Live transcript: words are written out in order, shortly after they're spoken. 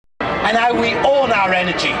and how we own our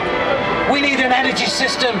energy. We need an energy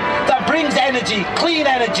system that brings energy, clean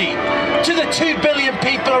energy, to the 2 billion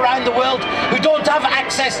people around the world who don't have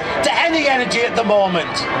access to any energy at the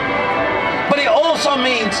moment. But it also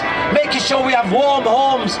means making sure we have warm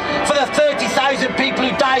homes for the 30,000 people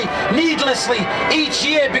who die needlessly each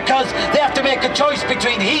year because they have to make a choice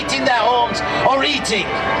between heating their homes or eating.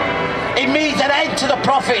 It means an end to the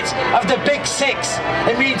profits of the big six.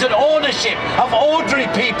 It means an ownership of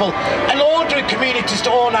ordinary people and ordinary communities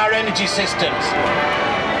to own our energy systems.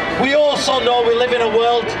 We also know we live in a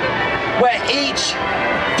world where each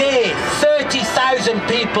day 30,000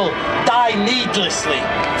 people die needlessly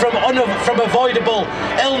from avoidable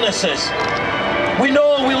illnesses. We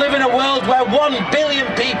know we live in a world where 1 billion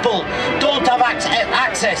people don't have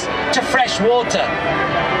access to fresh water.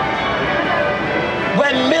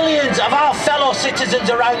 When millions of our fellow citizens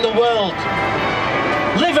around the world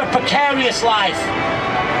live a precarious life,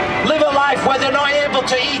 live a life where they're not able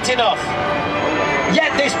to eat enough,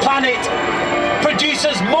 yet this planet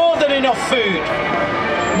produces more than enough food,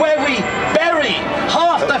 where we bury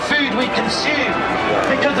half the food we consume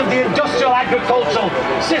because of the industrial agricultural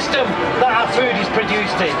system that our food is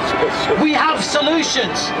produced in. We have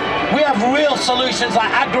solutions. We have real solutions like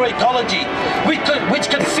agroecology, which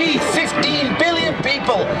could feed 15 billion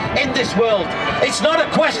people in this world. It's not a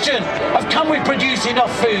question of can we produce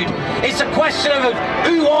enough food. It's a question of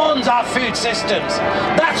who owns our food systems.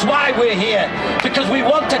 That's why we're here, because we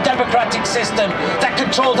want a democratic system that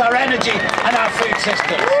controls our energy and our food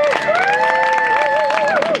systems.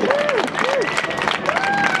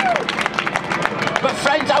 But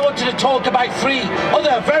friends, I wanted to talk about 3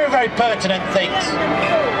 other very, very pertinent things.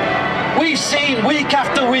 We've seen week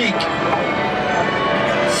after week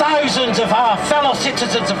thousands of our fellow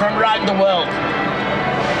citizens from around the world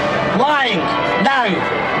lying now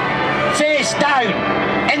face down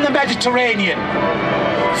in the Mediterranean.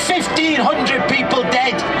 1,500 people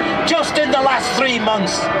dead just in the last 3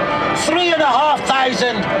 months.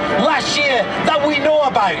 3,500 last year that we know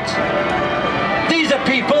about. These are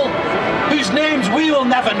people whose names we will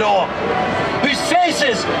never know, whose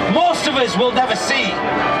faces most of us will never see.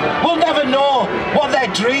 We'll never know what their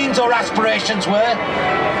dreams or aspirations were,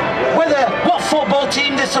 what football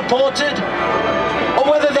team they supported, or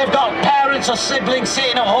whether they've got parents or siblings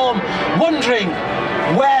sitting at home wondering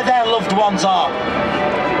where their loved ones are.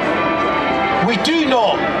 We do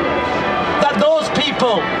know that those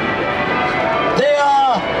people,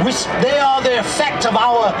 they are the effect of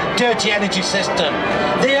our dirty energy system.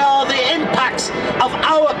 They are the impacts of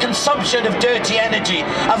our consumption of dirty energy,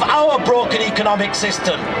 of our broken economic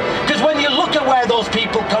system. Because when you look at where those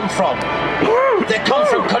people come from, they come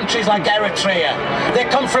from countries like Eritrea, they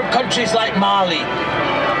come from countries like Mali,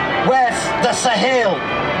 where the Sahel,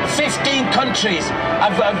 15 countries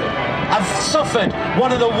have suffered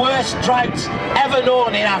one of the worst droughts ever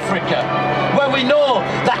known in Africa, where we know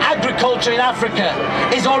that agriculture in Africa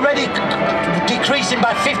is already decreasing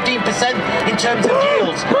by 15% in terms of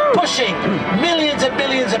yields, pushing millions and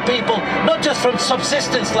millions of people, not just from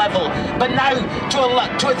subsistence level, but now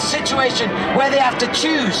to a situation where they have to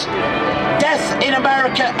choose death in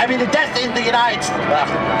America, death in the United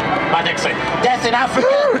States, death in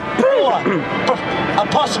Africa, or a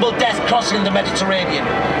possible death crossing the Mediterranean.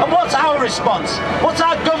 And what's our response? What's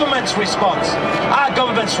our government's response? Our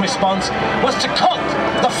government's response was to cut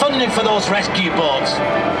the funding for those rescue boats.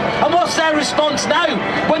 And what's their response now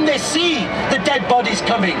when they see the dead bodies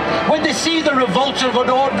coming, when they see the revulsion of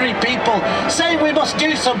ordinary people saying we must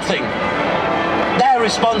do something? Their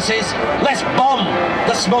response is, let's bomb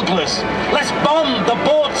the smugglers. Let's bomb the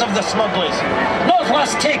boats of the smugglers. Not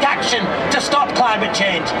let's take action to stop climate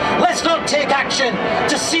change. Let's not take action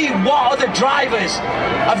to see what are the drivers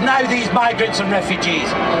of now these migrants and refugees.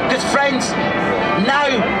 Because friends, now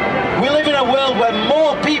we live in a world where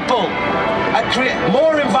more people,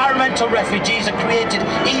 more environmental refugees are created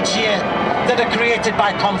each year that are created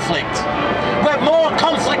by conflict. Where more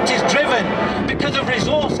conflict is driven because of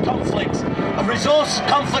resource conflicts,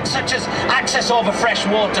 such as access over fresh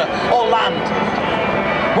water or land.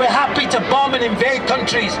 We're happy to bomb and invade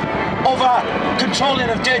countries over controlling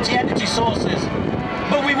of dirty energy sources,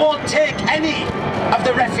 but we won't take any of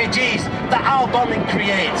the refugees that our bombing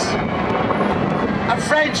creates. And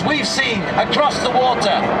friends, we've seen across the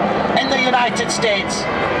water in the United States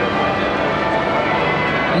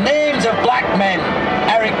names of black men: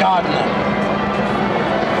 Eric Gardner,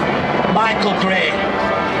 Michael Gray.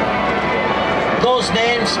 Those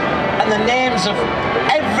names and the names of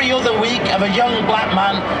every other week of a young black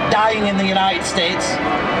man dying in the United States.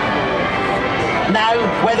 Now,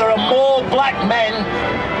 where there are more black men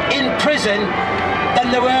in prison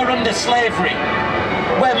than they were under slavery,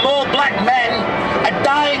 where more black men are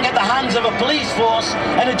dying at the hands of a police force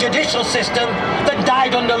and a judicial system than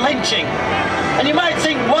died under lynching. And you might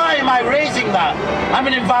think, why am I raising that? I'm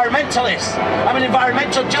an environmentalist. I'm an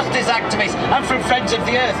environmental justice activist. I'm from Friends of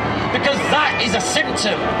the Earth. Because that is a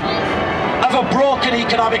symptom of a broken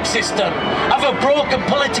economic system, of a broken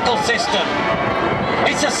political system.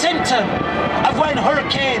 It's a symptom of when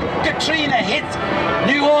Hurricane Katrina hit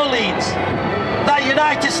New Orleans. The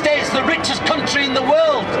United States, the richest country in the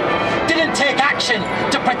world, didn't take action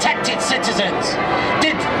to protect its citizens.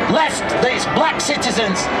 Left its black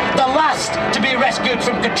citizens the last to be rescued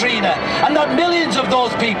from Katrina, and that millions of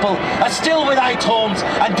those people are still without homes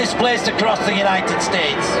and displaced across the United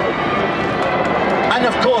States. And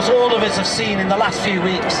of course, all of us have seen in the last few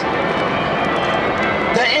weeks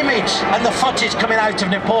the image and the footage coming out of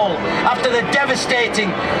Nepal after the devastating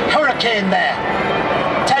hurricane there.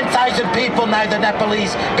 10,000 people now, the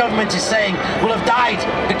Nepalese government is saying, will have died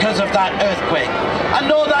because of that earthquake. And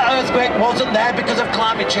no, that earthquake wasn't there because of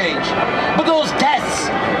climate change. But those deaths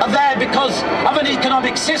are there because of an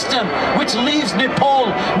economic system which leaves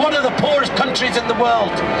Nepal one of the poorest countries in the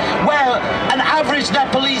world, where an average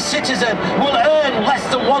Nepalese citizen will earn less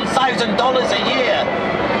than $1,000 a year,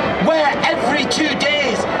 where every 2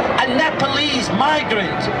 days a Nepalese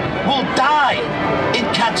migrant will die in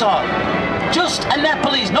Qatar. Just a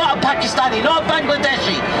Nepalese, not a Pakistani, not a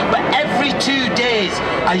Bangladeshi, but every 2 days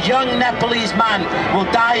a young Nepalese man will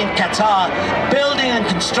die in Qatar building and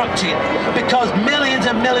constructing, because millions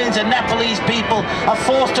and millions of Nepalese people are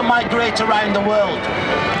forced to migrate around the world.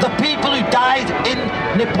 The people who died in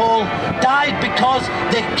Nepal died because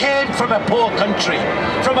they came from a poor country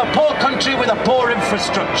with a poor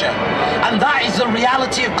infrastructure. And that is the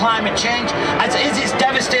reality of climate change, as is its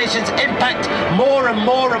devastations impact more and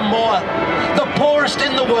more and more. The poorest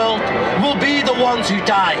in the world will be the ones who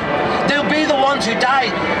die. They'll be the ones who die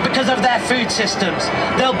because of their food systems.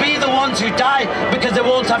 They'll be the ones who die because they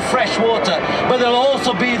won't have fresh water. But they'll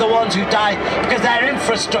also be the ones who die because their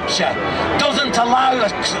infrastructure doesn't allow a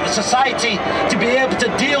society to be able to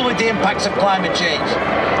deal with the impacts of climate change.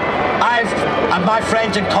 And my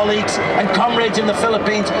friends and colleagues and comrades in the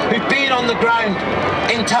Philippines who've been on the ground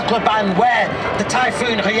in Tacloban where the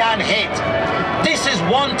typhoon Haiyan hit. This is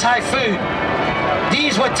one typhoon.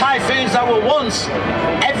 These were typhoons that were once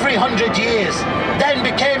every 100 years, then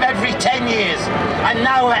became every 10 years, and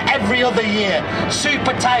now are every other year.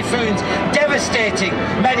 Super typhoons devastating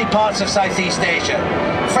many parts of Southeast Asia.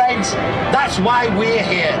 Friends, that's why we're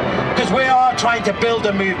here, because we are trying to build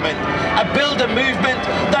a movement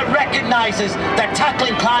that recognises that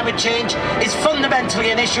tackling climate change is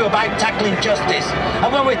fundamentally an issue about tackling justice.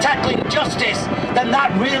 And when we're tackling justice, then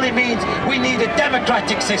that really means we need a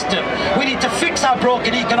democratic system. We need to fix our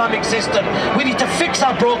broken economic system. We need to fix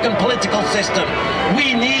our broken political system.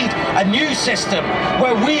 We need a new system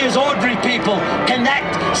where we as ordinary people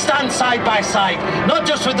connect, stand side by side, not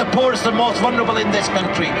just with the poorest and most vulnerable in this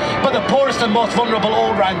country, but the poorest and most vulnerable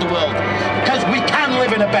all around the world. Because we can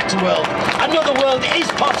live in a better world. Another world is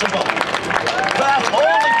possible. But that's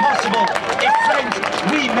only possible if, friends,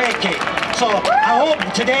 we make it. So I hope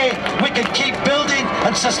today we can keep building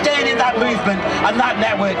and sustaining that movement and that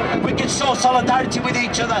network. We can show solidarity with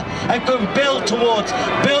each other and can build towards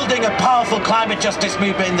building a powerful climate justice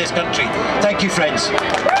movement in this country. Thank you, friends.